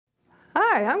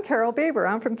Hi, I'm Carol Bieber.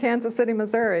 I'm from Kansas City,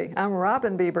 Missouri. I'm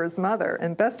Robin Bieber's mother,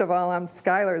 and best of all, I'm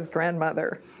Skylar's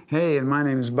grandmother. Hey, and my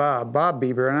name is Bob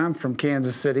Bieber, and I'm from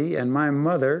Kansas City, and my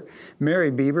mother,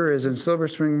 Mary Bieber, is in Silver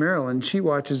Spring, Maryland. She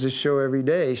watches this show every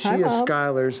day. She is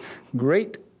Skylar's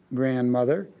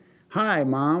great-grandmother. Hi,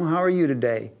 Mom. How are you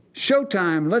today?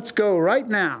 Showtime. Let's go right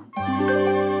now.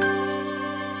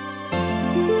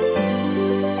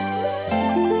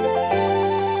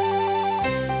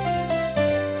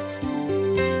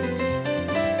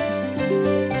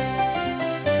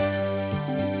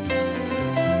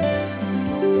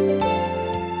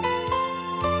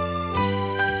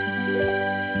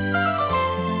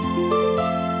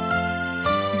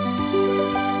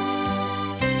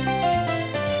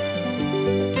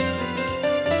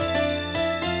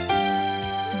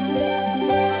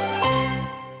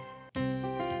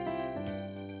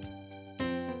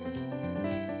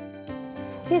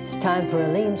 It's time for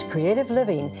Aleene's Creative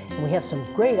Living, and we have some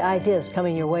great ideas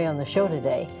coming your way on the show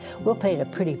today. We'll paint a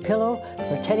pretty pillow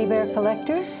for teddy bear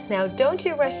collectors. Now, don't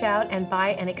you rush out and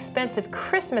buy an expensive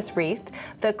Christmas wreath.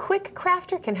 The Quick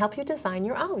Crafter can help you design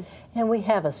your own. And we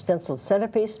have a stenciled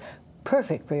centerpiece,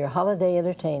 perfect for your holiday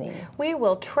entertaining. We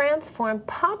will transform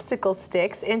popsicle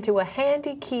sticks into a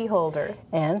handy key holder.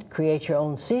 And create your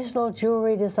own seasonal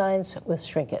jewelry designs with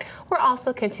Shrink It. We're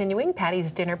also continuing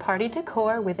Patty's dinner party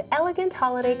decor with elegant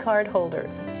holiday card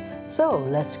holders. So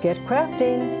let's get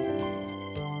crafting.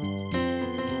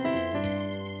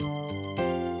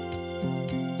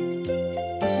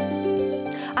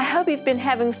 I hope you've been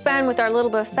having fun with our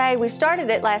little buffet. We started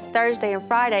it last Thursday and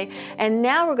Friday, and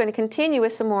now we're going to continue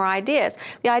with some more ideas.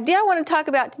 The idea I want to talk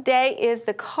about today is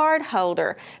the card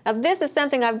holder. Now, this is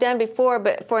something I've done before,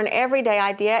 but for an everyday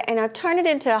idea, and I've turned it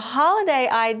into a holiday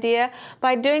idea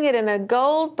by doing it in a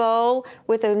gold bowl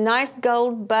with a nice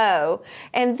gold bow.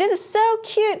 And this is so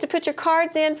cute to put your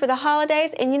cards in for the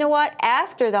holidays, and you know what?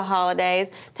 After the holidays,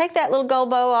 take that little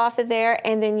gold bow off of there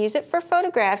and then use it for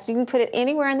photographs. You can put it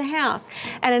anywhere in the house.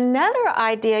 And another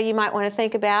idea you might want to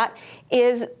think about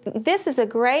is this is a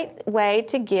great way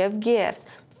to give gifts.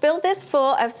 Fill this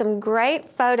full of some great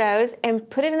photos and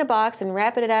put it in a box and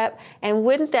wrap it up, and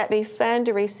wouldn't that be fun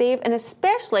to receive? And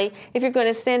especially if you're going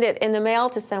to send it in the mail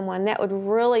to someone, that would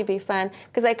really be fun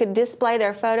because they could display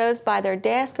their photos by their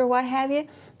desk or what have you.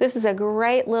 This is a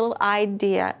great little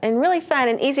idea and really fun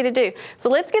and easy to do. So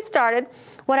let's get started.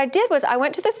 What I did was I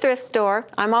went to the thrift store,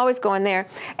 I'm always going there,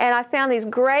 and I found these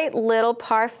great little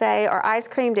parfait or ice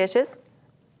cream dishes.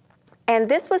 And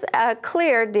this was a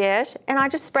clear dish, and I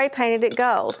just spray painted it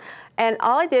gold. And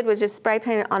all I did was just spray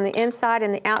paint it on the inside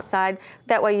and the outside.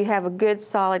 That way you have a good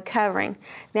solid covering.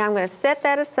 Now I'm going to set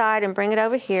that aside and bring it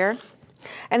over here.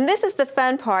 And this is the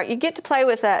fun part. You get to play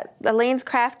with Aleene's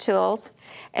craft tools,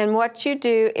 and what you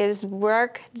do is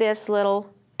work this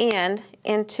little end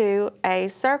into a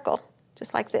circle,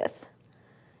 just like this.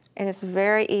 And it's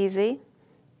very easy.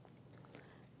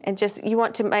 And just, you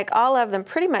want to make all of them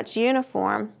pretty much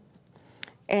uniform.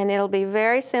 And it'll be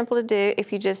very simple to do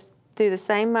if you just do the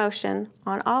same motion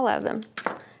on all of them.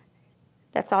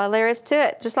 That's all there is to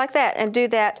it, just like that. And do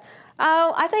that,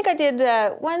 oh, I think I did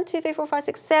 1, 2, 3, 4, 5,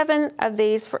 6, 7 of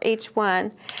these for each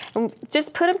one. And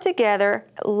just put them together,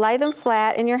 lay them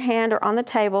flat in your hand or on the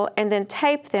table, and then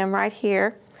tape them right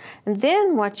here. And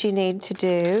then what you need to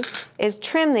do is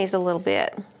trim these a little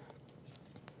bit.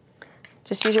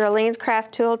 Just use your Aleene's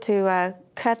craft tool to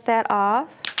cut that off.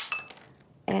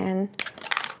 And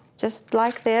just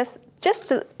like this,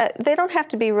 they don't have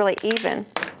to be really even.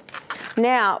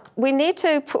 Now, we need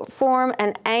to form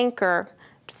an anchor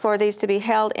for these to be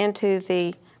held into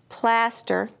the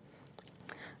plaster.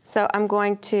 So I'm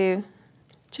going to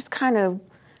just kind of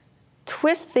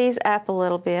twist these up a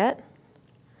little bit.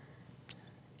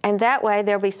 And that way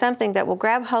there'll be something that will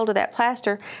grab hold of that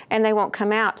plaster and they won't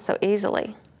come out so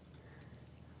easily.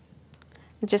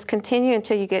 And just continue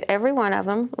until you get every one of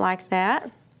them like that.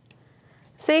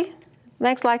 See,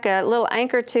 makes like a little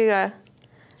anchor to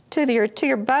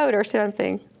your boat or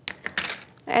something.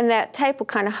 And that tape will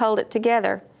kind of hold it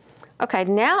together. Okay,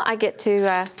 now I get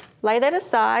to lay that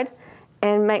aside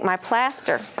and make my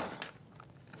plaster.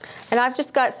 And I've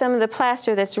just got some of the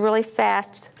plaster that's really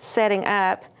fast setting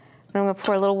up. And I'm going to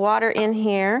pour a little water in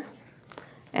here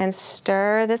and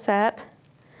stir this up.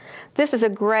 This is a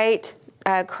great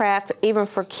craft even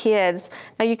for kids.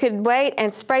 Now you could wait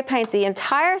and spray paint the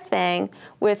entire thing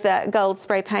with gold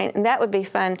spray paint, and that would be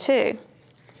fun too.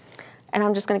 And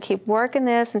I'm just going to keep working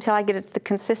this until I get it to the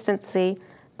consistency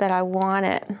that I want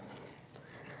it.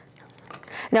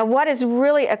 Now what is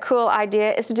really a cool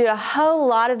idea is to do a whole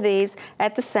lot of these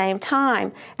at the same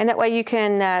time, and that way you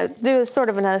can do sort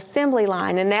of an assembly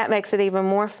line, and that makes it even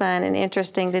more fun and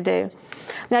interesting to do.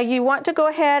 Now you want to go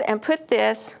ahead and put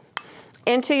this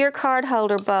into your card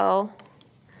holder bowl.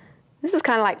 This is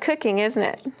kind of like cooking, isn't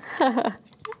it?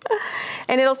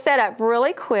 And it'll set up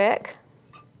really quick.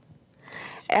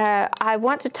 I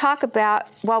want to talk about,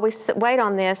 while we wait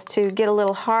on this to get a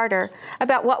little harder,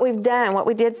 about what we've done, what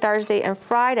we did Thursday and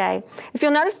Friday. If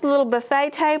you'll notice the little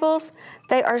buffet tables,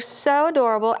 they are so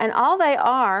adorable, and all they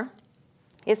are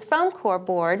is foam core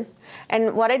board.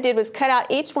 And what I did was cut out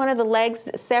each one of the legs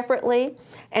separately,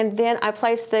 and then I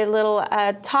placed the little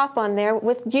top on there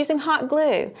with using hot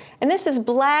glue. And this is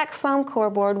black foam core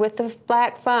board with the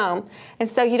black foam, and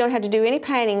so you don't have to do any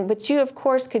painting, but you of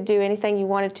course could do anything you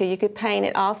wanted to. You could paint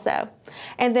it also.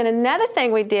 And then another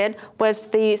thing we did was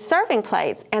the serving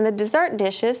plates and the dessert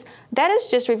dishes. That is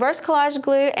just reverse collage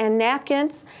glue and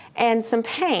napkins and some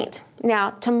paint.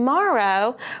 Now,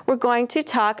 tomorrow, we're going to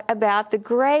talk about the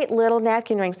great little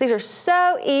napkin rings. These are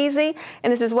so easy,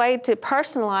 and this is a way to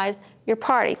personalize your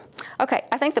party. Okay,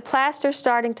 I think the plaster's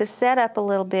starting to set up a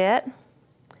little bit.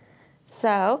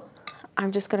 So,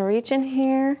 I'm just going to reach in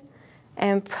here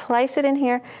and place it in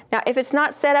here. Now, if it's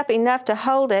not set up enough to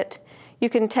hold it,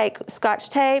 you can take Scotch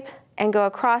tape and go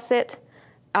across it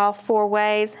all 4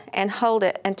 ways and hold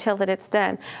it until that it's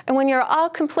done. And when you're all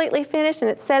completely finished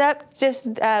and it's set up,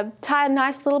 just tie a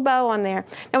nice little bow on there.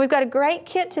 Now we've got a great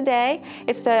kit today.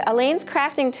 It's the Aleene's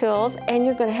crafting tools, and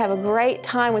you're going to have a great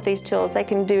time with these tools. They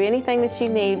can do anything that you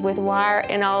need with wire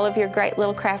and all of your great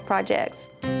little craft projects.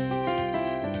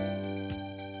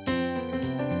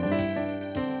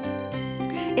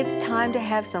 It's time to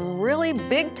have some really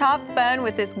big top fun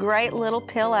with this great little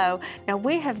pillow. Now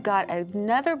we have got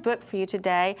another book for you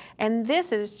today, and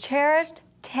this is Cherished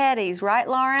Teddies, right,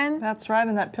 Lauren? That's right,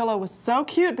 and that pillow was so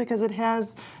cute because it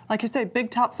has, like you say, big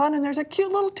top fun, and there's a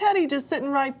cute little teddy just sitting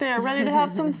right there, ready to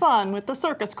have some fun with the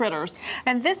circus critters.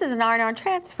 And this is an iron-on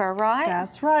transfer, right?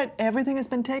 That's right. Everything has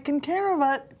been taken care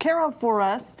of for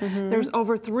us. There's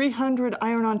over 300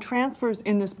 iron-on transfers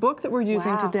in this book that we're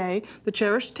using today, the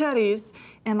Cherished Teddies.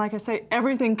 And like I say,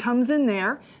 everything comes in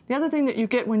there. The other thing that you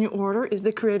get when you order is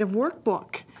the Creative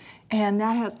Workbook. And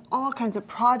that has all kinds of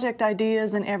project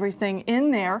ideas and everything in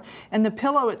there. And the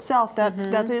pillow itself,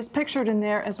 that is pictured in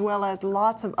there, as well as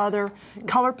lots of other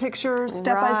color pictures,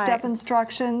 step-by-step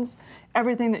instructions,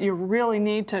 everything that you really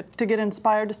need to get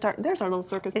inspired to start. There's our little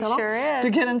circus pillow. It sure is. To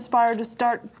get inspired to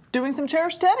start doing some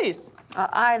Cherished Teddies.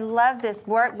 I love this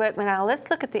workbook. Now let's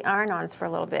look at the iron-ons for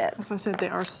a little bit. That's why I said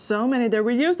there are so many. They're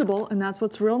reusable, and that's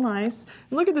what's real nice.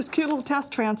 And look at this cute little test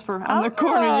transfer on the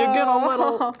corner. You get a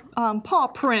little paw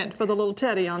print for the little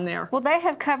teddy on there. Well, they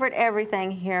have covered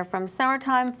everything here, from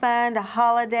summertime fun to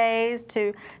holidays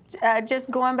to just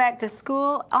going back to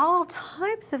school, all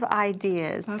types of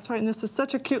ideas. That's right, and this is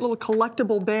such a cute little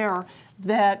collectible bear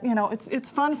that, you know,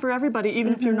 it's fun for everybody,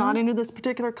 even if you're not into this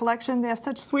particular collection. They have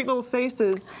such sweet little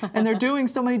faces, and they're doing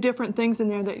so many different things in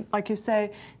there that, like you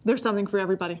say, there's something for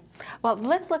everybody. Well,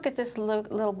 let's look at this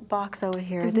little box over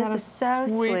here. Isn't this that is so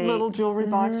sweet little jewelry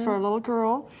box for a little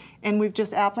girl? And we've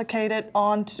just appliqued it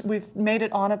on, we've made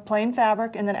it on a plain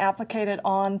fabric and then appliqued it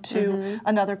onto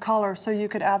another color, so you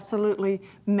could absolutely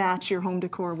match your home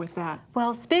decor with that.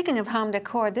 Well, speaking of home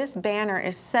decor, this banner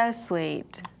is so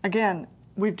sweet. Again,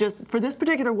 we've just, for this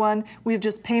particular one, we've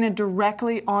just painted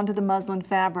directly onto the muslin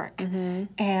fabric.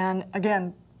 And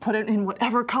again, put it in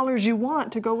whatever colors you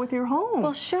want to go with your home.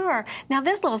 Well, sure. Now,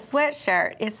 this little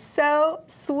sweatshirt is so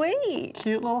sweet.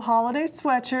 Cute little holiday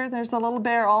sweatshirt. There's a little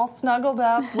bear all snuggled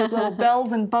up with little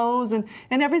bells and bows and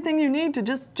everything you need to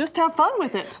just have fun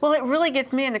with it. Well, it really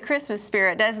gets me in the Christmas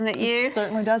spirit, doesn't it, you? It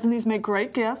certainly does, and these make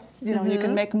great gifts. You know, you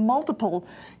can make multiple,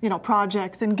 you know,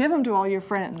 projects and give them to all your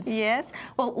friends. Yes.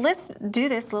 Well, let's do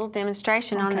this little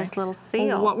demonstration on this little seal.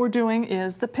 Well, what we're doing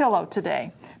is the pillow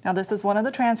today. Now, this is one of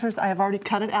the transfers. I have already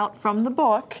cut it out from the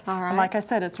book. All right. And like I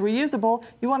said, it's reusable.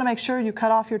 You want to make sure you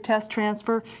cut off your test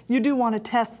transfer. You do want to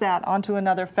test that onto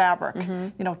another fabric,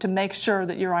 you know, to make sure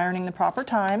that you're ironing the proper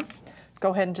time.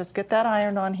 Go ahead and just get that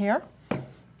ironed on here.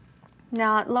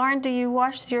 Now, Lauren, do you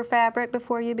wash your fabric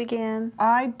before you begin?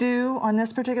 I do on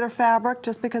this particular fabric,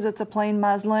 just because it's a plain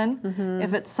muslin.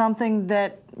 If it's something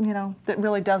that, you know, that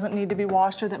really doesn't need to be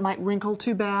washed or that might wrinkle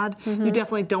too bad, you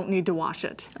definitely don't need to wash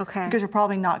it. Okay. Because you're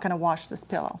probably not going to wash this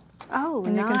pillow. Oh,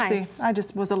 and nice. you can see, I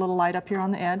just was a little light up here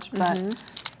on the edge, but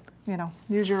you know,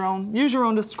 use your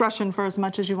own discretion for as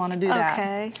much as you want to do that.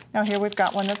 Okay. Now here we've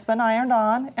got one that's been ironed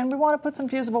on, and we want to put some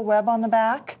fusible web on the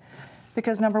back.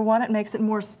 because number one, it makes it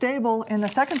more stable, and the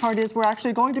second part is we're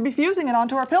actually going to be fusing it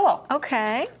onto our pillow.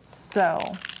 Okay. So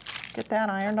get that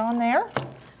ironed on there.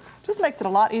 Just makes it a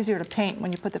lot easier to paint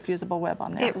when you put the fusible web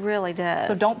on there. It really does.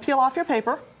 So don't peel off your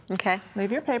paper. Okay.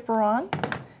 Leave your paper on.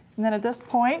 And then at this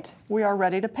point, we are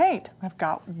ready to paint. I've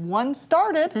got one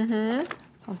started.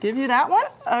 So I'll give you that one.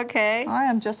 Okay. I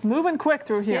am just moving quick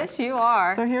through here. Yes, you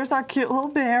are. So here's our cute little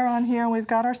bear on here, and we've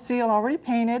got our seal already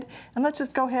painted. And let's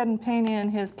just go ahead and paint in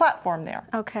his platform there.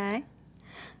 Okay.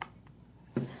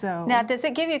 So Now, does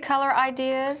it give you color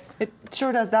ideas? it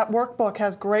sure does. That workbook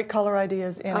has great color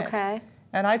ideas in it. Okay.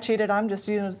 And I cheated. I'm just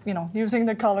using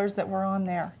the colors that were on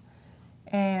there.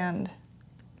 And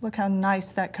look how nice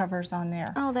that cover's on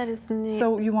there. Oh, that is neat.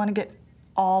 So you want to get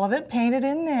all of it painted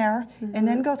in there, and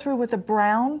then go through with a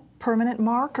brown permanent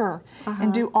marker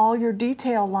and do all your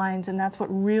detail lines, and that's what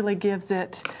really gives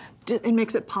it, it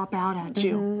makes it pop out at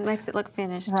you. Makes it look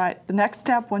finished. Right. The next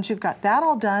step, once you've got that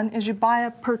all done, is you buy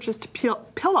a purchased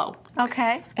pillow.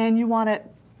 Okay. And you want to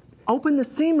open the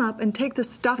seam up and take the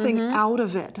stuffing out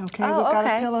of it, okay? Oh, We've got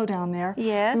okay. a pillow down there.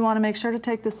 Yes. We want to make sure to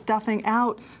take the stuffing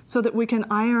out so that we can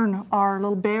iron our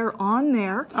little bear on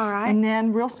there. All right. And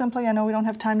then real simply, I know we don't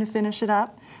have time to finish it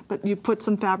up, but you put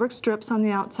some fabric strips on the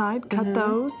outside, cut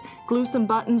those, glue some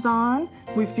buttons on.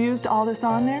 We fused all this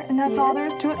on there, and that's all there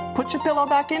is to it. Put your pillow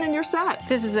back in and you're set.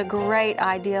 This is a great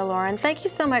idea, Lauren. Thank you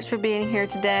so much for being here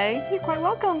today. You're quite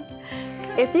welcome.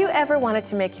 If you ever wanted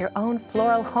to make your own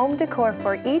floral home decor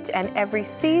for each and every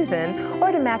season, or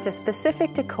to match a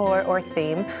specific decor or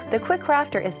theme, the Quick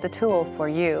Crafter is the tool for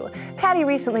you. Patty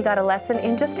recently got a lesson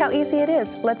in just how easy it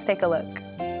is. Let's take a look.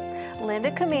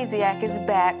 Linda Kamiziak is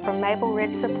back from Maple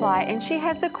Ridge Supply, and she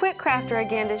has the Quick Crafter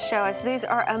again to show us. These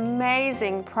are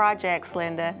amazing projects,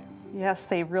 Linda. Yes,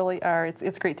 they really are.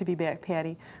 It's great to be back,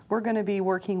 Patty. We're going to be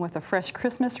working with a fresh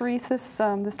Christmas wreath this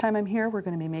time I'm here. We're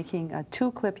going to be making a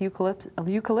 2-clip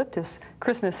eucalyptus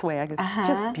Christmas swag. It's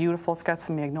just beautiful. It's got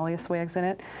some magnolia swags in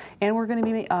it. And we're going to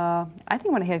be, I think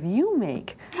I'm going to have you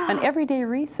make an everyday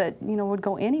wreath that, would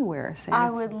go anywhere. So I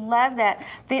would love that.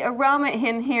 The aroma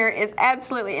in here is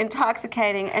absolutely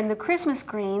intoxicating, and the Christmas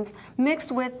greens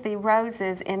mixed with the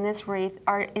roses in this wreath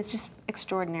it's just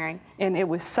extraordinary. And it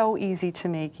was so easy to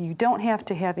make. You don't have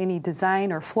to have any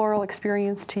design or floral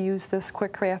experience to use this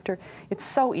Quick Crafter. It's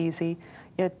so easy.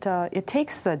 It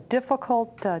takes the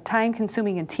difficult,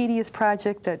 time-consuming and tedious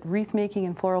project that wreath making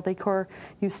and floral decor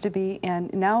used to be,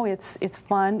 and now it's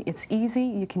fun, it's easy.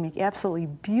 You can make absolutely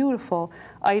beautiful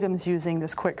items using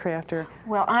this Quick Crafter.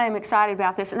 Well, I am excited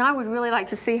about this, and I would really like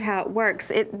to see how it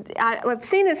works. I've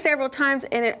seen it several times,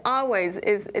 and it always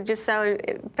is just so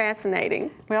fascinating.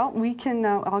 Well, we can,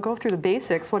 I'll go through the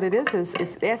basics. What it is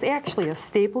it's actually a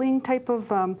stapling type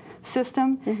of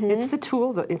system. It's the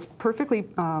tool, it's perfectly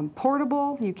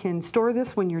portable. You can store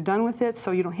this when you're done with it,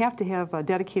 so you don't have to have a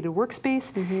dedicated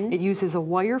workspace. It uses a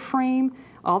wire frame.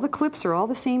 All the clips are all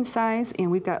the same size,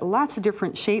 and we've got lots of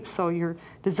different shapes, so your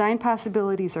design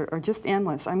possibilities are just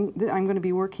endless. I'm going to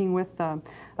be working with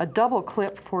a double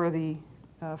clip for the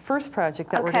first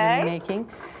project that we're going to be making.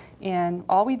 And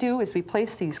all we do is we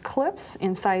place these clips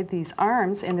inside these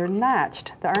arms, and they're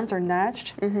notched. The arms are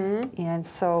notched, and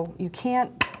so you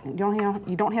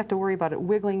don't have to worry about it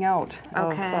wiggling out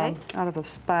of a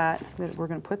spot that we're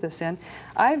going to put this in.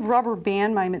 I've rubber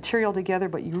band my material together,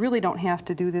 but you really don't have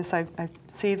to do this. I've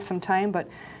saved some time, but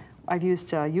I've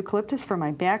used eucalyptus for my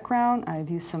background.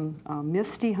 I've used some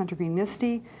Misty, Hunter Green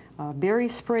Misty, berry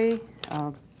spray.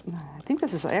 I think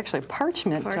this is actually a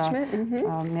parchment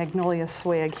magnolia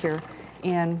swag here,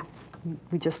 and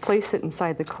we just place it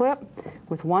inside the clip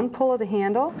with one pull of the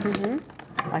handle.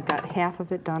 I've got half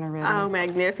of it done already. Oh,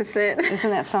 magnificent. Isn't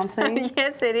that something?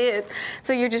 Yes, it is.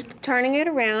 So you're just turning it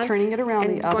around. Turning it around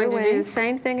the other way. And going to do the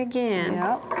same thing again.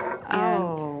 Yep.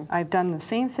 And I've done the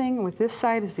same thing with this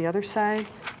side as the other side.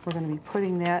 We're going to be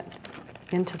putting that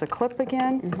into the clip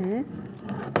again.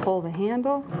 Pull the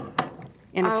handle.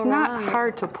 And it's not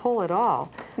hard to pull at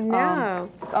all. No.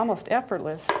 It's almost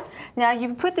effortless. Now,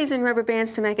 you've put these in rubber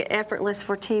bands to make it effortless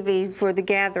for TV, for the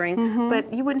gathering,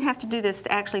 but you wouldn't have to do this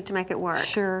to make it work.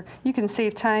 Sure. You can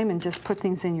save time and just put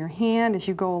things in your hand as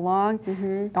you go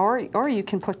along, or you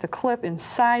can put the clip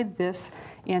inside this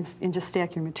and just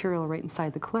stack your material right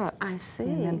inside the clip. I see.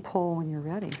 And then pull when you're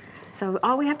ready. So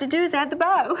all we have to do is add the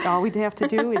bow. All we have to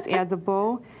do is add the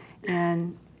bow,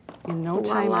 and in no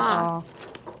time at all.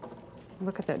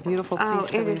 Look at that beautiful piece that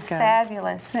we've got. Oh, it is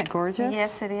fabulous. Isn't that gorgeous?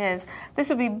 Yes, it is. This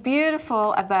would be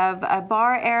beautiful above a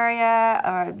bar area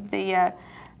or the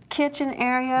kitchen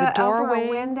area, the doorway. over a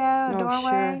window,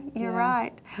 doorway. Sure. You're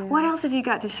right. Yeah. What else have you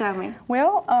got to show me?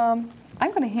 Well, I'm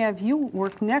going to have you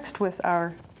work next with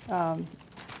our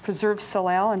preserved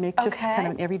salal and make just kind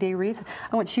of an everyday wreath.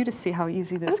 I want you to see how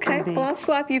easy this can be. Well, I'll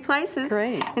swap you places.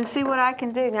 Great. And see what I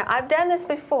can do. Now, I've done this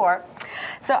before,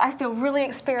 so I feel really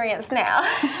experienced now.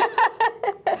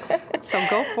 So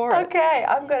go for it. Okay,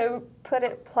 I'm going to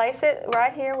place it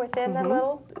right here within the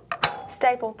little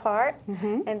staple part,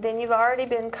 and then you've already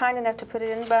been kind enough to put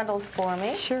it in bundles for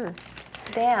me. Sure.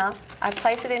 Now, I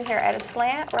place it in here at a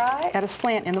slant, right? At a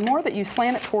slant, and the more that you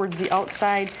slant it towards the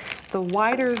outside, the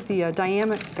wider the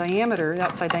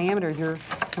outside diameter your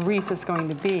wreath is going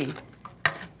to be.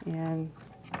 And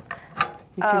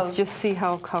you can just see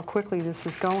how quickly this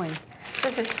is going.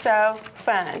 This is so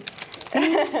fun.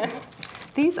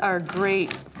 These are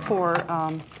great for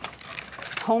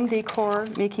home decor,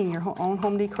 making your own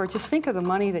home decor. Just think of the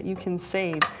money that you can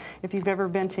save. If you've ever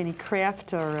been to any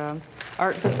craft or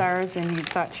art bazaars and you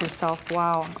thought to yourself,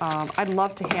 wow, I'd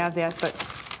love to have that, but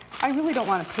I really don't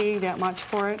want to pay that much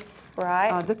for it.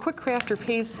 Right. The Quick Crafter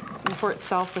pays for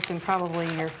itself within probably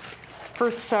your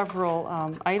first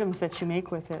several items that you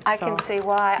make with it. I can see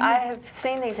why. I have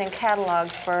seen these in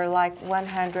catalogs for like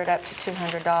 $100 up to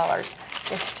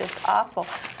 $200. It's just awful.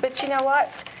 But you know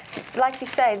what? Like you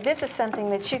say, this is something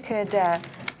that you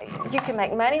can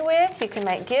make money with, you can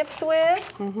make gifts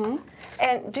with,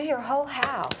 and do your whole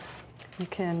house. You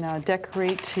can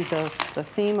decorate to the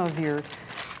theme of your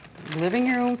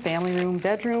living room, family room,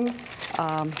 bedroom,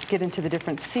 get into the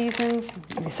different seasons.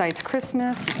 Besides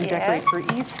Christmas, you can decorate for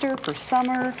Easter, for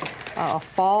summer, a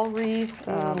fall wreath,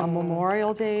 a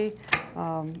Memorial Day,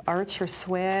 arch or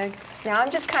swag. Now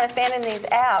I'm just kind of fanning these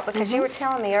out because you were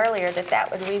telling me earlier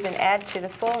that would even add to the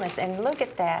fullness, and look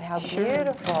at that, how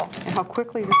beautiful. And how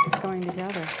quickly this is going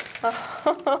together.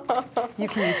 You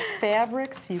can use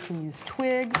fabrics, you can use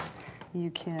twigs, you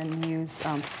can use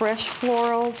fresh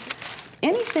florals.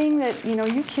 Anything that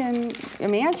you can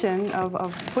imagine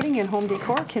of putting in home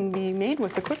decor can be made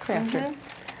with the Quick Crafter.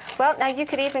 Well, now you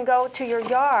could even go to your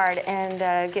yard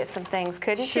and get some things,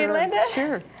 couldn't you, Linda?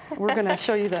 Sure. We're going to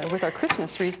show you that with our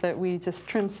Christmas wreath that we just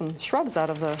trimmed some shrubs out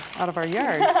of our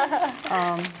yard.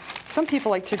 Some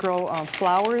people like to grow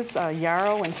flowers,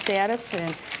 yarrow and statice,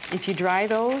 and if you dry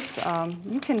those,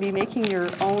 you can be making your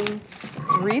own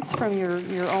wreaths from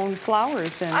your own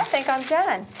flowers. And I think I'm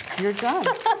done. You're done.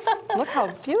 Look how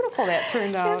beautiful that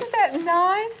turned out. Isn't that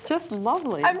nice? Just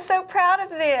lovely. I'm so proud of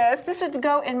this. This would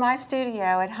go in my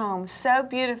studio at home so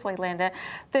beautifully, Linda.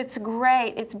 It's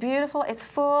great. It's beautiful. It's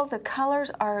full. The colors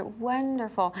are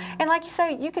wonderful. And like you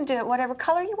say, you can do it whatever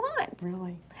color you want.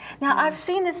 Really. Now, I've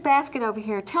seen this basket over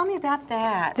here. Tell me about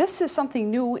that. This is something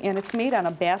new, and it's made on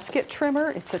a basket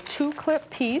trimmer. It's a 2-clip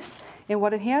piece. And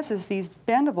what it has is these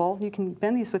bendable, you can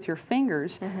bend these with your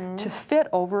fingers to fit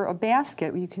over a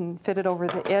basket. You can fit it over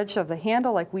the edge of the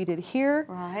handle like we did here.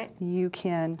 Right. You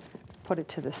can put it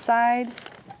to the side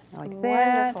like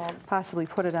that. Possibly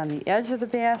put it on the edge of the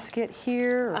basket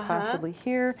here or possibly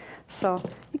here. So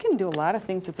you can do a lot of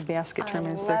things with the basket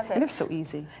trimmers. And they're so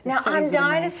easy. Now, I'm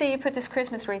dying to see you put this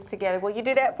Christmas wreath together. Will you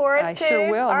do that for us, too? I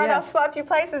sure will, All right, I'll swap you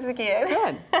places again.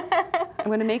 Good. I'm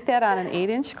going to make that on an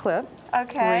 8-inch clip.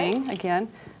 Ring again,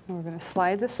 and we're going to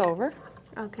slide this over.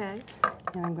 Okay.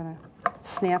 And I'm going to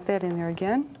snap that in there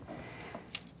again.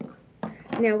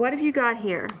 Now, what have you got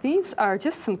here? These are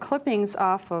just some clippings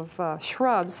off of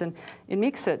shrubs, and it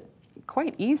makes it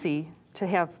quite easy to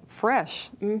have fresh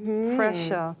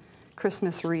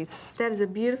Christmas wreaths. That is a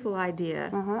beautiful idea.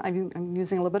 I'm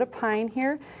using a little bit of pine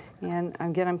here, and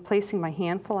again, I'm placing my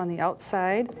handful on the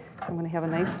outside. So I'm going to have a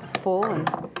nice full and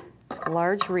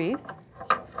large wreath.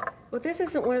 Well, this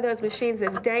isn't one of those machines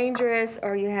that's dangerous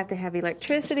or you have to have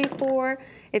electricity for.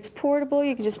 It's portable.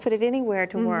 You can just put it anywhere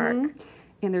to work.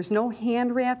 And there's no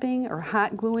hand wrapping or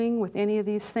hot gluing with any of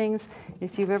these things.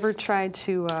 If you've ever tried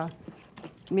to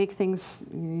make things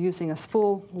using a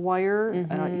spool wire,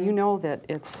 you know that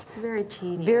it's very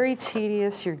tedious. Very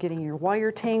tedious. You're getting your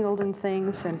wire tangled in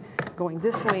things and going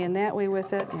this way and that way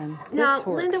with it. And now, this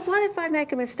works. Linda, what if I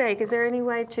make a mistake? Is there any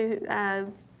way to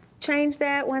change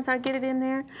that once I get it in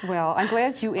there? Well, I'm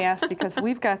glad you asked because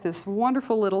we've got this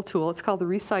wonderful little tool. It's called the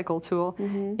Recycle tool.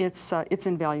 It's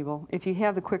invaluable. If you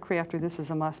have the Quick Crafter, this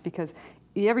is a must because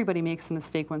everybody makes a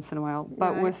mistake once in a while.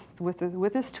 But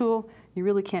with this tool, you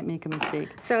really can't make a mistake.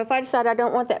 So if I decide I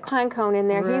don't want that pine cone in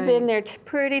there, he's in there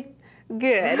pretty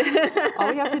good. All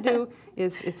we have to do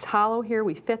is, it's hollow here,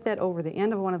 we fit that over the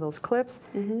end of one of those clips,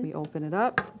 we open it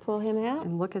up. Pull him out?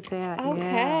 And look at that. Okay.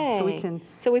 Yeah. So we can...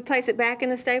 So we place it back in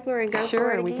the stapler and go for it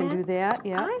again? Sure, we can do that,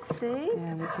 yeah. I see.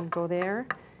 And we can go there,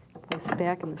 place it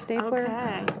back in the stapler,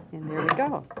 and there we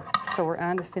go. So we're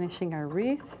on to finishing our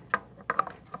wreath.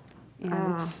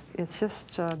 And it's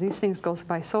just, these things go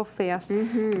by so fast.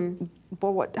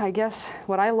 But what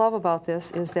I love about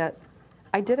this is that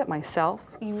I did it myself.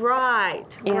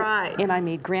 Right, right. And I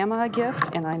made Grandma a gift,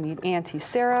 and I made Auntie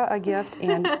Sarah a gift,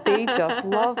 and they just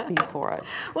love me for it.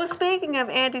 Well, speaking of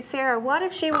Auntie Sarah, what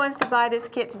if she wants to buy this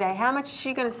kit today? How much is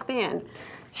she going to spend?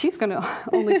 She's going to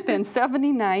only spend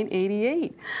 $79.88.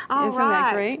 Isn't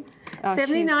that great?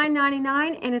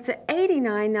 $79.99, and it's an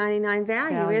 $89.99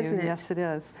 value, isn't it? Yes, it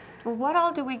is. Well, what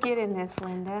all do we get in this,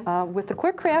 Linda? With the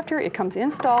Quick Crafter, it comes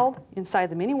installed inside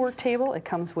the mini work table. It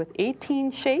comes with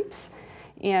 18 shapes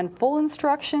and full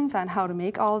instructions on how to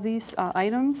make all of these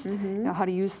items, how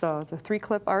to use the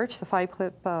 3-clip arch, the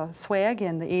 5-clip swag,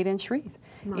 and the 8-inch wreath.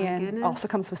 And also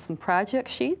comes with some project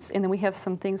sheets, and then we have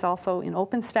some things also in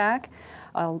open stack,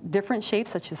 different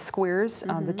shapes such as squares.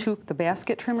 The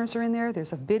basket trimmers are in there.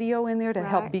 There's a video in there to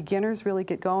help beginners really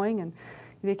get going, and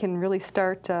they can really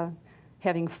start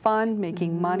having fun,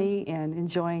 making money, and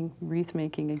enjoying wreath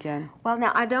making again. Well,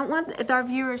 now, I don't want our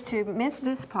viewers to miss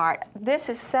this part. This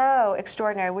is so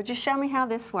extraordinary. Would you show me how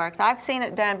this works? I've seen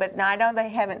it done, but I know they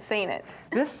haven't seen it.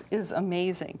 This is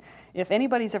amazing. If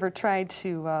anybody's ever tried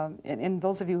to, and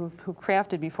those of you who've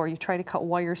crafted before, you try to cut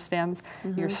wire stems,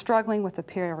 you're struggling with a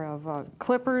pair of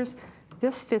clippers,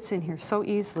 this fits in here so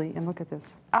easily, and look at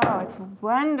this. Oh, it's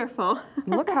wonderful.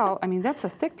 Look how, I mean, that's a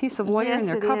thick piece of wire, and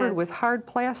they're covered with hard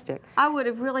plastic. I would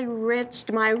have really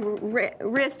wrenched my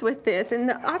wrist with this, and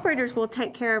the operators will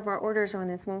take care of our orders on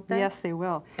this, won't they? Yes, they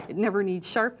will. It never needs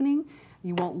sharpening.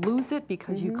 You won't lose it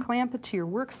because you clamp it to your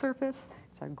work surface.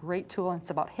 It's a great tool, and it's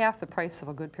about half the price of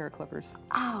a good pair of clippers.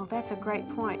 Oh, that's a great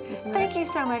point. Thank you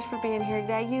so much for being here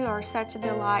today. You are such a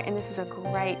delight, and this is a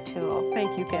great tool.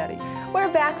 Thank you, Patty.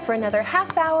 We're back for another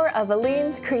half hour of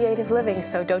Aleene's Creative Living,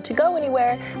 so don't you go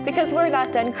anywhere because we're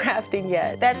not done crafting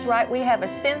yet. That's right, we have a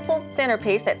stenciled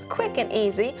centerpiece that's quick and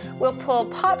easy. We'll pull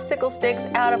popsicle sticks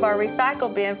out of our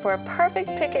recycle bin for a perfect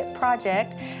picket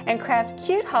project and craft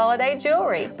cute holiday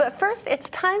jewelry. But first, it's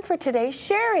time for today's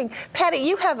sharing. Patty,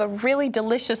 you have a really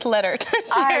delicious letter to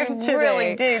share today. I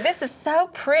really do. This is so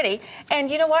pretty. And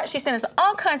you know what? She sent us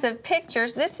all kinds of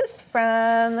pictures. This is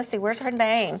from, let's see, where's her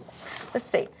name? Let's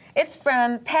see. It's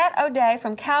from Pat O'Day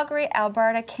from Calgary,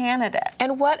 Alberta, Canada.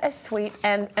 And what a sweet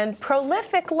and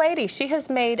prolific lady. She has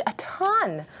made a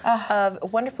ton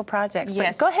of wonderful projects.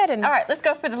 Yes. But go ahead and... All right, let's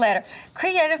go for the letter.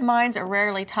 Creative minds are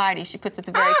rarely tidy, she puts at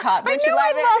the very top. Don't you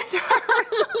love I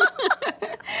loved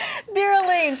her. Dear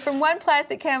Aleene, from one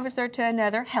plastic canvasser to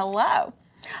another, hello.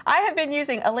 I have been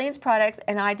using Aleene's products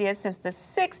and ideas since the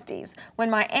 60s when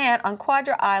my aunt on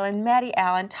Quadra Island, Maddie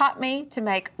Allen, taught me to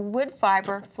make wood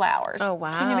fiber flowers. Oh,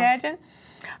 wow. Can you imagine?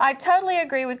 I totally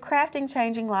agree with crafting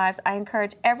changing lives. I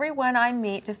encourage everyone I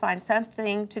meet to find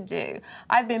something to do.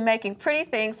 I've been making pretty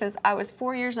things since I was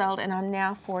 4 years old, and I'm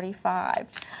now 45.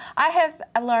 I have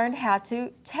learned how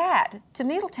to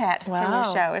needle tat from your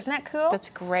show. Isn't that cool? That's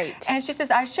great. And she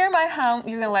says, I share my home,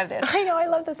 you're gonna love this. I know, I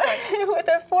love this part. with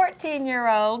a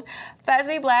 14-year-old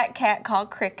fuzzy black cat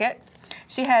called Cricket.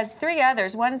 She has 3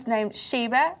 others. One's named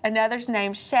Sheba, another's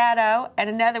named Shadow, and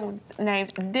another one's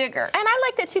named Digger. And I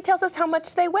like that she tells us how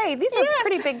much they weigh. These are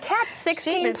pretty big cats,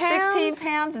 16 pounds. 16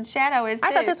 pounds, and Shadow is too.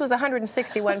 I thought this was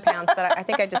 161 pounds, but I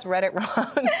think I just read it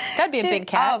wrong. That'd be a big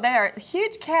cat. Oh, they are.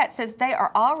 Huge cat says they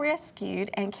are all rescued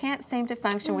and can't seem to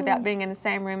function without being in the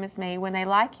same room as me. When they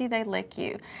like you, they lick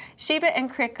you. Sheba and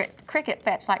Cricket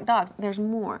fetch like dogs. There's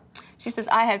more. She says,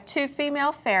 I have 2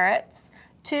 female ferrets,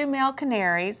 2 male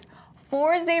canaries,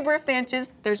 4 zebra finches,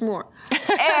 there's more,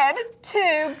 and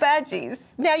 2 budgies.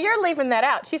 Now you're leaving that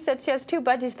out. She said she has 2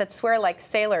 budgies that swear like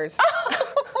sailors.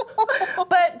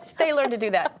 But they learned to do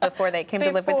that before they came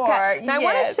to live with Pat. Now I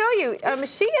want to show you,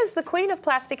 she is the queen of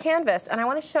plastic canvas, and I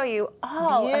want to show you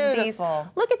all of these.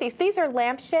 Look at these. These are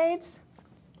lampshades.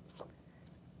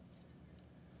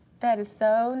 That is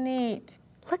so neat.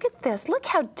 Look at this. Look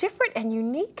how different and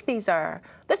unique these are.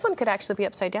 This one could actually be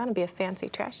upside down and be a fancy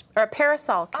trash or a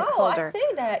parasol holder. Oh, I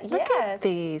see that. Yes. Look at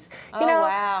these. You know,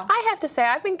 wow. I have to say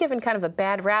I've been given kind of a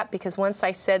bad rap because once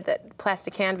I said that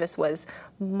plastic canvas was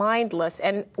mindless,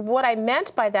 and what I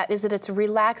meant by that is that it's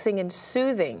relaxing and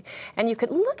soothing. And you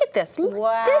could look at this.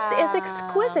 Wow. This is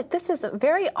exquisite. This is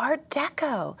very Art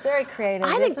Deco. Very creative.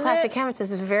 I think plastic canvas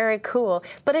is very cool,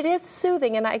 but it is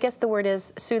soothing, and I guess the word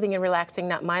is soothing and relaxing,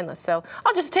 not mindless. So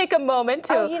I'll just take a moment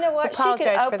to you know what? apologize she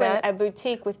could for open that. a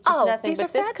boutique with just nothing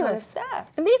but this kind of fabulous. stuff.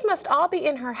 And these must all be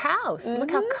in her house.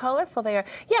 Look how colorful they are.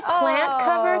 Yeah, plant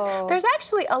covers. There's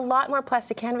actually a lot more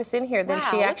plastic canvas in here than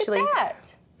she actually. Look at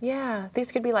that. Yeah,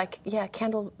 these could be like,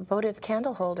 votive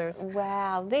candle holders.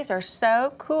 Wow, these are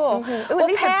so cool. Ooh, and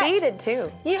these Pat, are beaded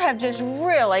too. You have just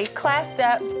really classed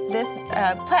up this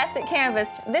plastic canvas.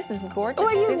 This is gorgeous.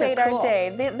 Well, you These made are cool. our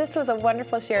day. This was a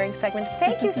wonderful sharing segment.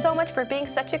 Thank you so much for being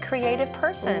such a creative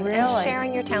person and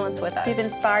sharing your talents with us. You've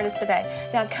inspired us today.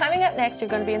 Now, coming up next, you're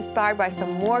going to be inspired by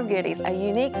some more goodies, a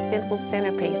unique stencil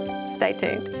centerpiece. Stay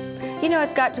tuned. You know,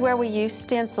 it's got to where we use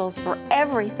stencils for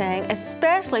everything,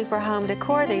 especially for home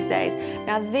decor these days.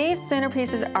 Now, these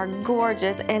centerpieces are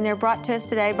gorgeous, and they're brought to us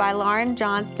today by Lauren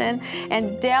Johnston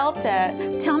and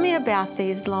Delta. Tell me about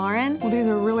these, Lauren. Well, these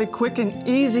are really quick and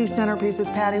easy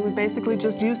centerpieces, Patty. We basically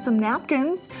just use some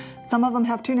napkins. Some of them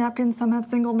have 2 napkins, some have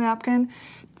single napkin,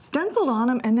 stenciled on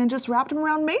them, and then just wrapped them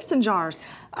around mason jars.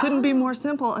 Couldn't be more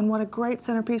simple, and what a great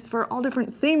centerpiece for all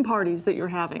different theme parties that you're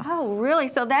having. Oh, really?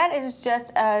 So that is just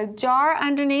a jar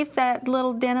underneath that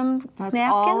little denim That's napkin?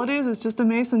 all it is. It's just a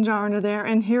mason jar under there.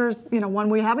 And here's, one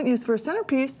we haven't used for a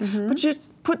centerpiece, but you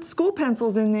just put school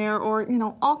pencils in there, or,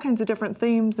 all kinds of different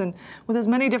themes. And with as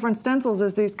many different stencils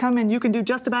as these come in, you can do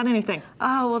just about anything.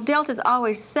 Oh, well, Delta's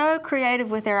always so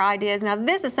creative with their ideas. Now,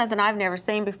 this is something I've never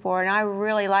seen before, and I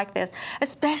really like this,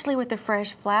 especially with the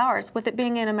fresh flowers. With it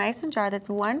being in a mason jar, that's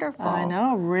wonderful. I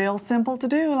know, real simple to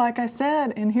do, like I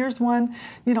said. And here's one,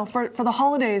 for the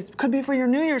holidays. Could be for your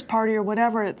New Year's party or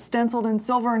whatever. It's stenciled in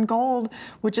silver and gold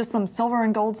with just some silver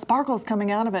and gold sparkles coming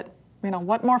out of it.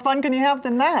 What more fun can you have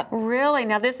than that? Really?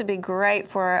 Now, this would be great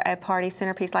for a party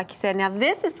centerpiece, like you said. Now,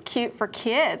 this is cute for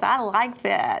kids. I like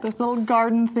that. This little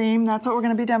garden theme, that's what we're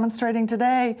going to be demonstrating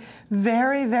today.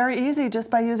 Very, very easy,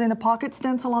 just by using the pocket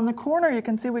stencil on the corner. You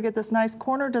can see we get this nice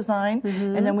corner design,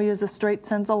 and then we use a straight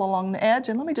stencil along the edge.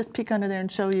 And let me just peek under there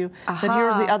and show you that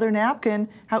here's the other napkin.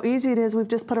 How easy it is. We've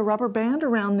just put a rubber band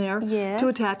around there to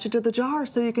attach it to the jar,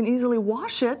 so you can easily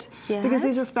wash it, because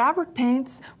these are fabric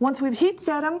paints. Once we've heat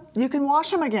set them, you can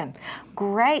wash them again.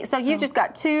 Great. So you've just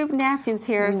got 2 napkins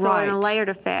here, so in a layered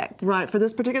effect. Right. For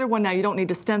this particular one, now you don't need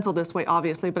to stencil this way,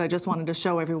 obviously, but I just wanted to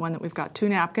show everyone that we've got 2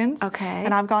 napkins. Okay.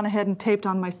 And I've gone ahead and taped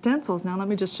on my stencils. Now let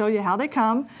me just show you how they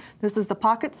come. This is the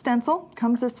pocket stencil.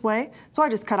 Comes this way. So I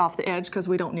just cut off the edge because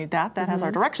we don't need that. That has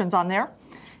our directions on there.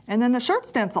 And then the shirt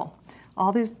stencil.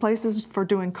 All these places for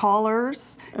doing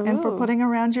collars and for putting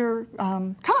around your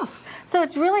cuff. So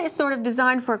it's really sort of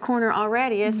designed for a corner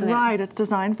already, isn't it? Right, it's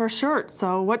designed for a shirt.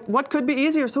 So what could be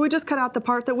easier? So we just cut out the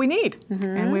part that we need,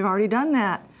 and we've already done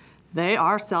that. They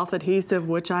are self-adhesive,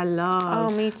 which I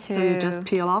love. Oh, me too. So you just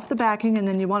peel off the backing, and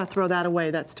then you want to throw that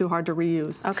away. That's too hard to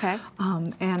reuse. Okay.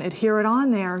 And adhere it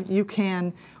on there. You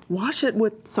can wash it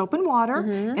with soap and water,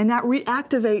 and that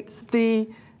reactivates the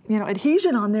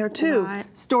adhesion on there too. Right.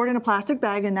 Stored in a plastic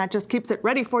bag, and that just keeps it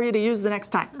ready for you to use the next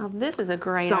time. Oh, this is a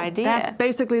great So idea. that's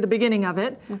basically the beginning of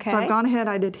it. Okay. So I've gone ahead,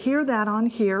 I'd adhere that on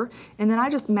here, and then I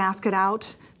just mask it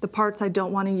out, the parts I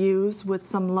don't want to use, with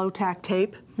some low-tack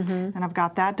tape. And I've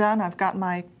got that done. I've got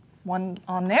my one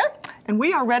on there, and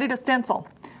we are ready to stencil.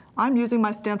 I'm using my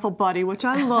stencil buddy, which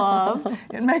I love.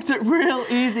 It makes it real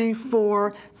easy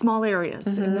for small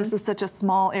areas. And this is such a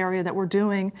small area that we're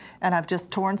doing, and I've just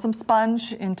torn some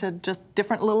sponge into just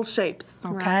different little shapes,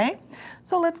 okay? Right.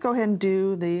 So let's go ahead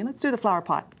and let's do the flower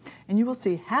pot. And you will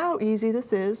see how easy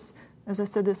this is. As I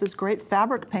said, this is great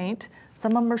fabric paint.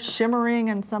 Some of them are shimmering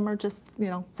and some are just,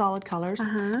 solid colors.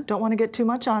 Don't want to get too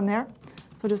much on there.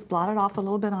 So just blot it off a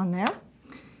little bit on there.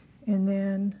 And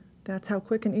then that's how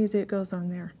quick and easy it goes on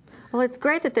there. Well, it's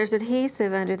great that there's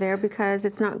adhesive under there because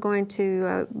it's not going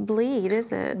to bleed,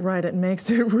 is it? Right, it makes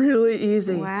it really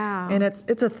easy. Wow. And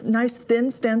it's a nice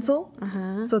thin stencil,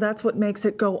 so that's what makes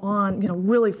it go on,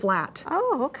 really flat.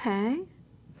 Oh, okay.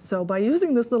 So by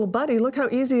using this little buddy, look how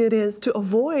easy it is to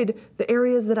avoid the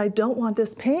areas that I don't want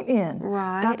this paint in.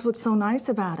 Right. That's what's so nice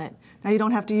about it. Now you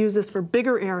don't have to use this for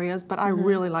bigger areas, but I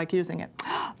really like using it.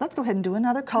 Let's go ahead and do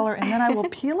another color, and then I will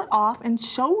peel it off and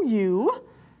show you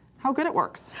how good it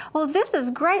works. Well, this is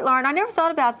great, Lauren. I never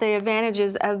thought about the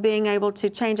advantages of being able to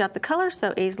change out the colors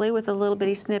so easily with the little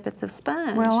bitty snippets of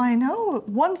sponge. Well, I know.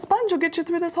 One sponge will get you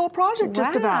through this whole project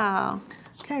just about. Wow.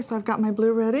 Okay, so I've got my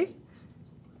blue ready,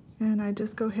 and I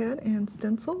just go ahead and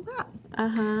stencil that.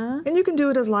 And you can do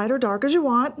it as light or dark as you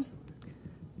want.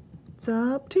 It's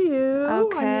up to you. I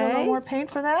need a little more paint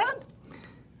for that.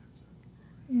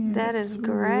 That is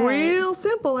great. Real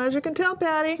simple, as you can tell,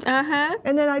 Patty. Uh-huh.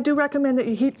 And then I do recommend that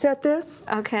you heat set this.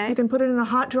 Okay. You can put it in a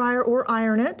hot dryer or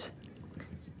iron it.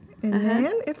 And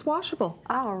then it's washable.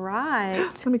 All right.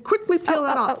 Let me quickly peel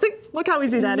that off. See, look how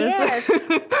easy that is. Yes,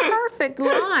 perfect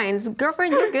lines.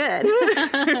 Girlfriend, you're good.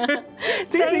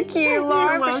 Thank you,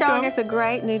 Laura, for showing us a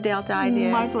great new Delta idea.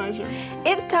 My pleasure.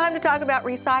 It's time to talk about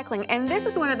recycling, and this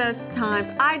is one of those times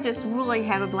I just really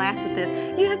have a blast with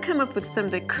this. You have come up with some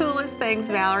of the coolest things,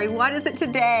 Valerie. What is it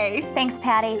today? Thanks,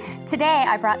 Patty. Today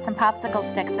I brought some popsicle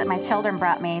sticks that my children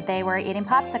brought me. They were eating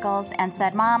popsicles and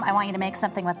said, Mom, I want you to make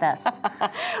something with this.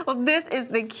 Well, this is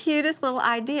the cutest little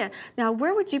idea. Now,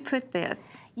 where would you put this?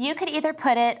 You could either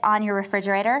put it on your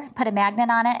refrigerator, put a magnet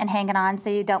on it and hang it on so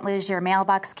you don't lose your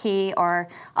mailbox key or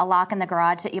a lock in the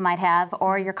garage that you might have,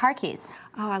 or your car keys.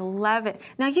 Oh, I love it.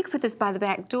 Now, you could put this by the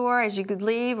back door as you could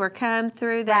leave or come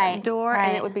through that door,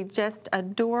 and it would be just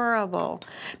adorable.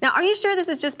 Now, are you sure this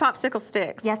is just popsicle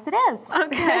sticks? Yes, it is.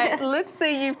 Okay, let's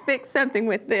see you fix something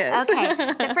with this. Okay,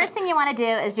 the first thing you want to do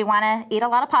is you want to eat a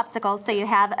lot of popsicles, so you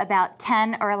have about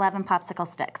 10 or 11 popsicle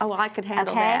sticks. Oh, well, I could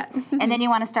handle that. And then you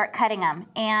want to start cutting them.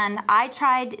 And I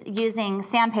tried using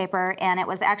sandpaper, and it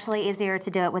was actually easier to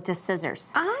do it with just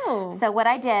scissors. Oh. So what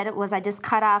I did was I just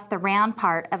cut off the round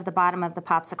part of the bottom of the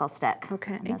popsicle stick.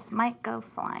 Okay. And this might go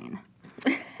flying.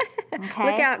 Okay.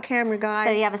 Look out, camera guys.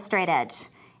 So you have a straight edge.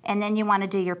 And then you want to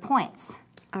do your points.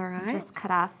 All right. Just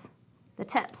cut off the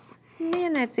tips.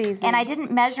 Man, that's easy. And I didn't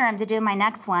measure them to do my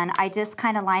next one. I just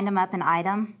kind of lined them up and eyed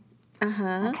them.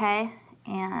 Uh-huh. Okay.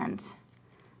 And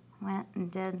went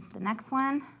and did the next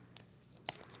one.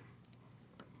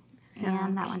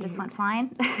 And that one just went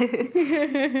flying.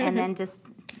 And then just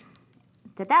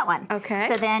did that one. Okay.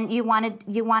 So then you want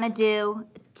to do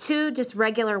 2 just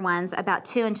regular ones about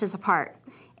 2 inches apart,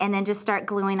 and then just start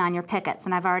gluing on your pickets.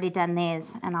 And I've already done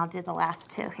these, and I'll do the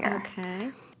last 2 here.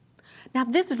 Okay. Now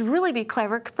this would really be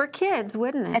clever for kids,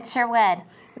 wouldn't it? It sure would.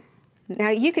 Now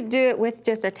you could do it with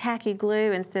just a tacky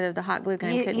glue instead of the hot glue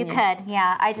gun, couldn't you? You could,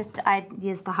 yeah. I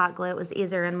used the hot glue. It was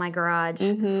easier in my garage.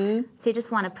 So you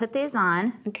just want to put these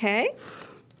on. Okay.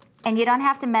 And you don't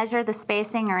have to measure the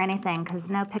spacing or anything, because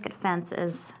no picket fence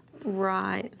is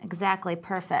exactly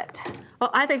perfect. Well,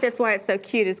 I think that's why it's so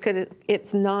cute, is because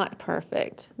it's not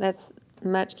perfect. That's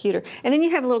much cuter. And then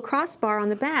you have a little crossbar on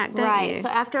the back, don't you? So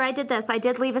after I did this, I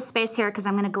did leave a space here because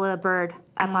I'm going to glue a bird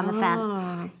up on the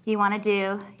fence. You want to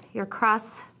do your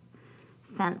cross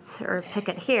fence or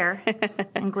picket here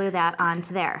and glue that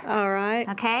onto there. All right.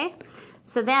 Okay?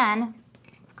 So then,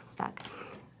 it's stuck.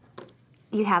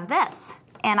 You have this.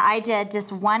 And I did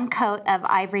just 1 coat of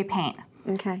ivory paint.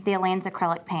 Okay. The Aleene's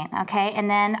acrylic paint, okay? And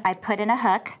then I put in a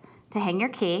hook to hang your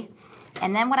key.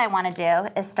 And then what I want to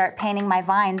do is start painting my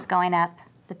vines going up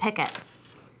the picket.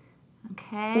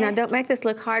 Okay. Now don't make this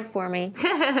look hard for me.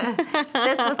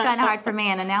 This was kind of hard for me,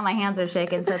 and now my hands are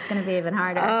shaking, so it's going to be even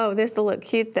harder. Oh, this will look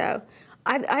cute though.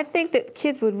 I think that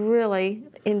kids would really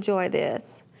enjoy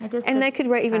this. And they could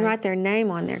even write their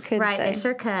name on there, couldn't they? Right, they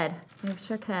sure could. They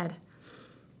sure could.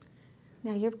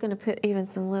 Now you're going to put even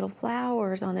some little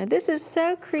flowers on there. This is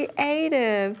so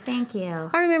creative. Thank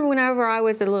you. I remember whenever I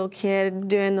was a little kid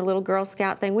doing the little Girl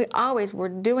Scout thing, we always were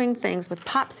doing things with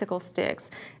popsicle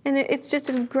sticks. And it's just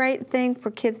a great thing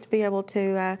for kids to be able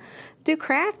to do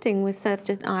crafting with such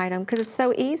an item, because it's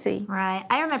so easy. Right.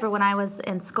 I remember when I was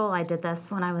in school, I did this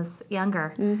when I was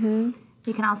younger.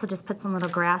 You can also just put some little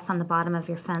grass on the bottom of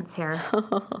your fence here.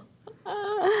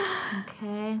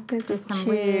 Okay. This do is some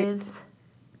cute. leaves.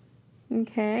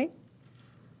 Okay.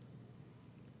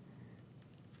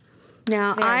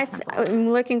 Now, I'm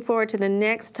looking forward to the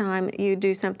next time you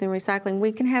do something recycling.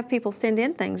 We can have people send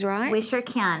in things, right? We sure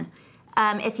can.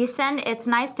 If you send, it's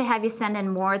nice to have you send in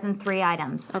more than 3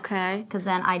 items. Okay. Because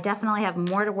then I definitely have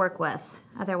more to work with.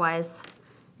 Otherwise,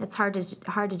 it's hard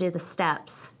to do the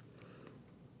steps.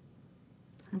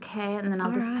 Okay, and then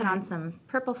I'll just put on some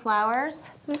purple flowers.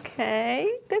 Okay.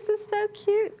 This is so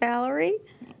cute, Valerie.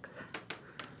 Thanks.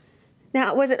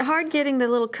 Now, was it hard getting the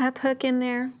little cup hook in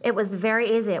there? It was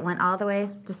very easy. It went all the way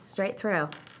just straight through.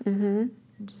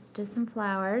 Just do some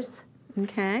flowers.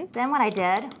 Okay. Then what I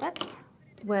did,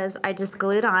 was I just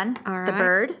glued on the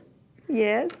bird.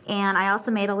 Yes. And I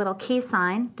also made a little key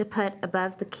sign to put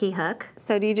above the key hook.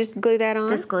 So do you just glue that on?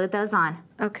 Just glued those on.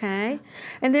 Okay.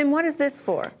 And then what is this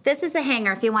for? This is a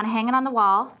hanger if you want to hang it on the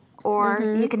wall,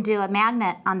 or you can do a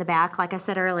magnet on the back, like I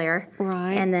said earlier.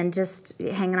 Right. And then just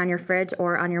hang it on your fridge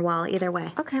or on your wall, either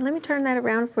way. Okay, let me turn that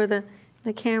around for the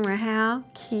the camera. How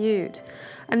cute.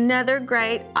 Another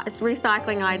great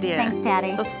recycling idea. Thanks,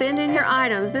 Patty. So send in your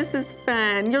items. This is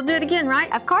fun. You'll do it again, right?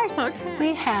 Of course. Okay.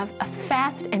 We have a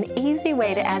fast and easy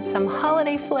way to add some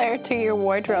holiday flair to your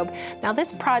wardrobe. Now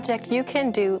this project you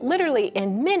can do literally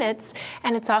in minutes,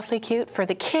 and it's awfully cute for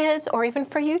the kids or even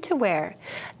for you to wear.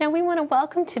 Now we want to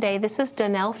welcome today, this is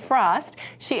Donnell Frost.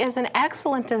 She is an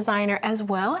excellent designer as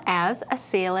well as a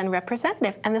CLN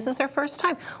representative, and this is her first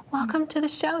time. Welcome to the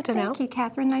show, Donnell. Thank you,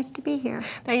 Catherine. Nice to be here.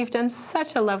 Now you've done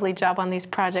such a lovely job on these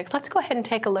projects. Let's go ahead and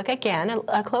take a look again,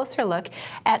 a closer look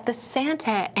at the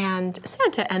Santa and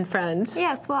Friends.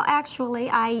 Yes, well, actually,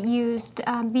 I used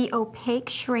the opaque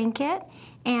Shrink It,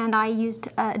 and I used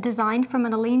a design from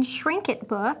an Aleene Shrink It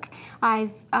book.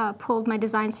 I've pulled my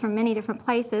designs from many different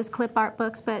places, clip art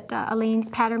books, but Aleene's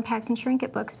Pattern Packs and Shrink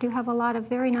It books do have a lot of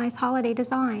very nice holiday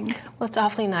designs. Well, it's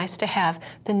awfully nice to have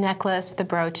the necklace, the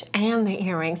brooch, and the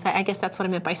earrings. I guess that's what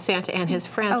I meant by Santa and his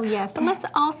friends. Oh, yes. But let's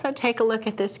also take a look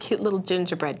at this cute little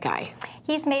gingerbread guy.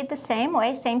 He's made the same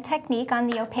way, same technique on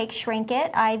the opaque Shrink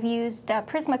It. I've used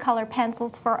Prismacolor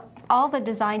pencils for all the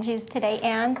designs used today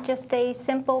and just a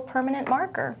simple permanent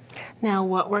marker. Now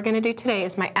what we're going to do today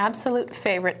is my absolute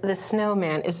favorite. The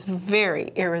snowman is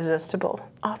very irresistible,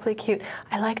 awfully cute.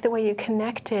 I like the way you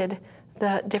connected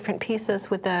the different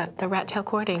pieces with the rat tail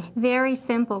cording. Very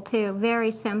simple too, very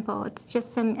simple. It's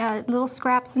just some little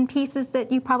scraps and pieces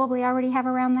that you probably already have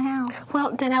around the house.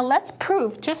 Well, Donnell, let's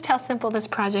prove just how simple this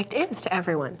project is to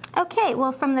everyone. Okay,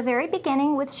 well from the very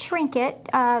beginning with Shrink It,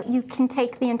 you can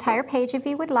take the entire page if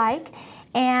you would like.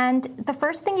 And the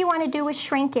first thing you want to do with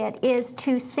Shrink It is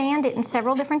to sand it in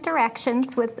several different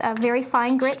directions with a very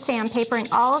fine grit sandpaper, and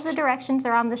all of the directions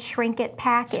are on the Shrink It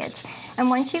package. And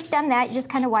once you've done that, you just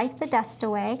kind of wipe the dust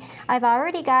away. I've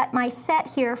already got my set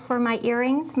here for my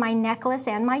earrings, my necklace,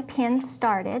 and my pin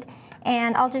started.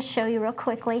 And I'll just show you real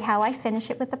quickly how I finish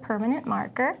it with a permanent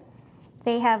marker.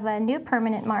 They have a new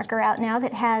permanent marker out now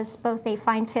that has both a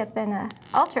fine tip and a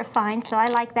ultra fine, so I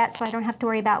like that so I don't have to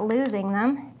worry about losing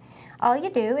them. All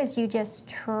you do is you just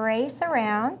trace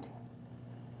around.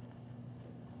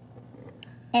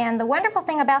 And the wonderful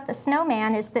thing about the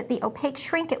snowman is that the opaque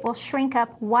Shrink It will shrink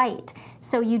up white,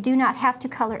 so you do not have to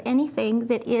color anything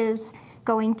that is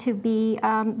going to be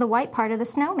the white part of the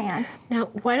snowman. Now,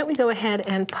 why don't we go ahead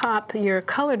and pop your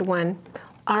colored one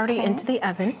already into the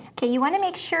oven. Okay, you want to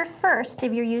make sure first,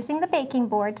 if you're using the baking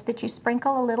boards, that you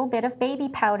sprinkle a little bit of baby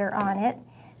powder on it.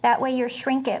 That way your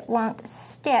Shrink It won't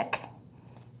stick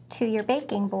to your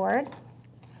baking board.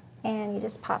 And you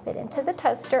just pop it into the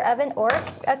toaster oven or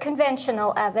a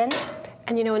conventional oven.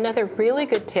 And you know, another really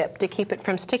good tip to keep it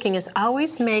from sticking is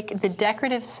always make the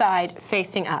decorative side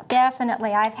facing up.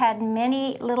 Definitely. I've had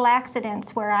many little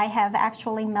accidents where I have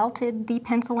actually melted the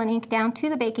pencil and ink down to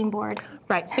the baking board.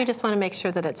 Right, so you just want to make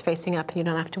sure that it's facing up and you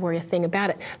don't have to worry a thing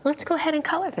about it. Let's go ahead and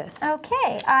color this.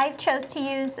 Okay, I've chose to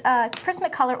use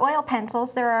Prismacolor oil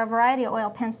pencils. There are a variety of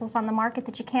oil pencils on the market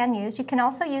that you can use. You can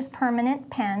also use permanent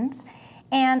pens.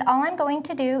 And all I'm going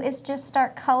to do is just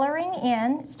start coloring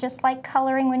in. It's just like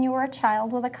coloring when you were a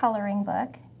child with a coloring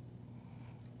book.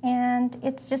 And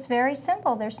it's just very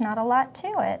simple. There's not a lot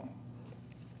to it.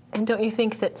 And don't you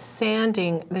think that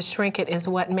sanding the Shrink It is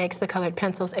what makes the colored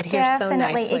pencils adhere so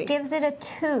nicely? Definitely. It gives it a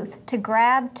tooth to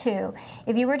grab to.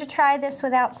 If you were to try this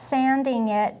without sanding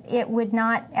it, it would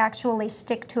not actually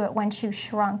stick to it once you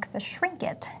shrunk the Shrink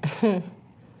It.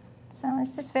 So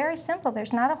it's just very simple.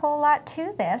 There's not a whole lot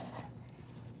to this.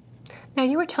 Now,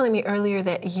 you were telling me earlier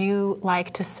that you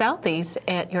like to sell these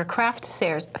at your craft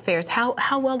fairs.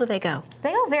 How well do they go?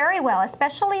 They go very well,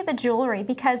 especially the jewelry,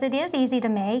 because it is easy to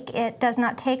make. It does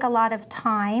not take a lot of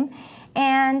time.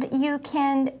 And you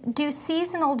can do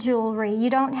seasonal jewelry. You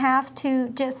don't have to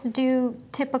just do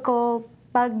typical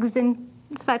bugs and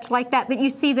such like that you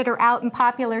see that are out and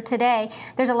popular today.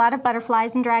 There's a lot of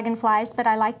butterflies and dragonflies, but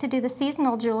I like to do the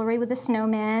seasonal jewelry with the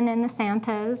snowmen and the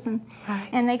Santas, and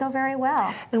they go very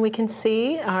well. And we can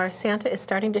see our Santa is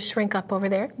starting to shrink up over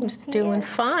there. He's doing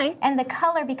fine. And the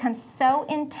color becomes so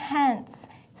intense,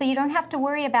 so you don't have to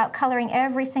worry about coloring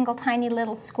every single tiny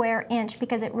little square inch,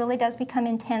 because it really does become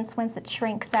intense once it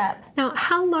shrinks up. Now,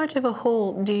 how large of a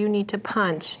hole do you need to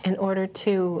punch in order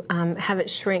to have it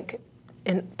shrink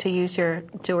to use your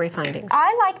jewelry findings?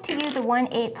 I like to use a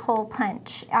 1/8 hole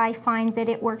punch. I find that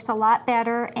it works a lot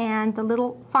better, and the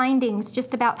little findings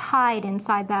just about hide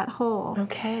inside that hole.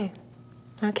 Okay.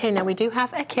 Okay, now we do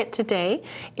have a kit today.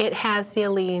 It has the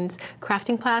Aleene's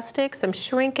crafting plastic, some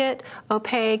Shrink It,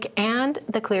 opaque, and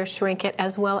the clear Shrink It,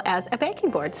 as well as a baking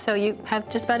board. So you have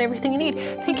just about everything you need.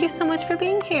 Thank you so much for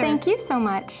being here. Thank you so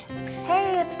much.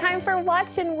 Hey, it's time for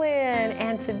Watch and Win.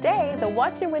 And today, the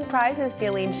Watch and Win prize is the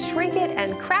Aleene Shrink It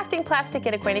and Crafting Plastic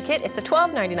Get Acquainted Kit. It's a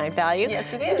 $12.99 value. Yes,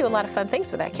 it is. You can do a lot of fun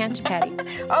things with that, can't you, Patty?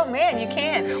 Oh, man, you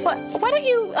can. Well, why don't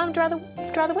you draw the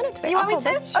winner today? You want me to?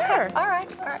 This? Sure. Okay. All right.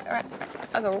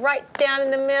 I'll go right down in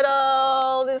the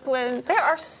middle. This one. There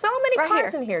are so many Right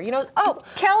cards here. in here. You know. Oh,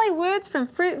 Kelly Woods from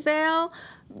Fruitvale,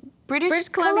 British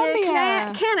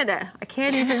Columbia, Canada. I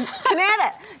can't even.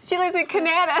 Canada. She lives in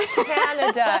Canada.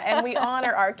 Canada, and we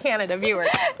honor our Canada viewers.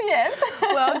 Yes.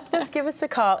 Well, just give us a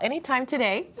call anytime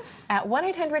today at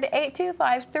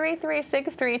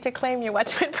 1-800-825-3363 to claim your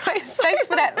Watch and Win prize. Thanks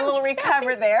for that little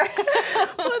recover there.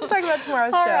 Well, let's talk about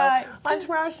tomorrow's show. All right. On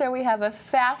tomorrow's show, we have a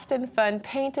fast and fun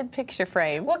painted picture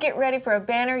frame. We'll get ready for a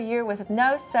banner year with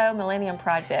No Sew Millennium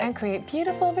Project. And create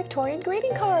beautiful Victorian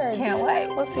greeting cards. Can't wait.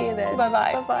 We'll see you then.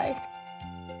 Bye-bye. Bye-bye.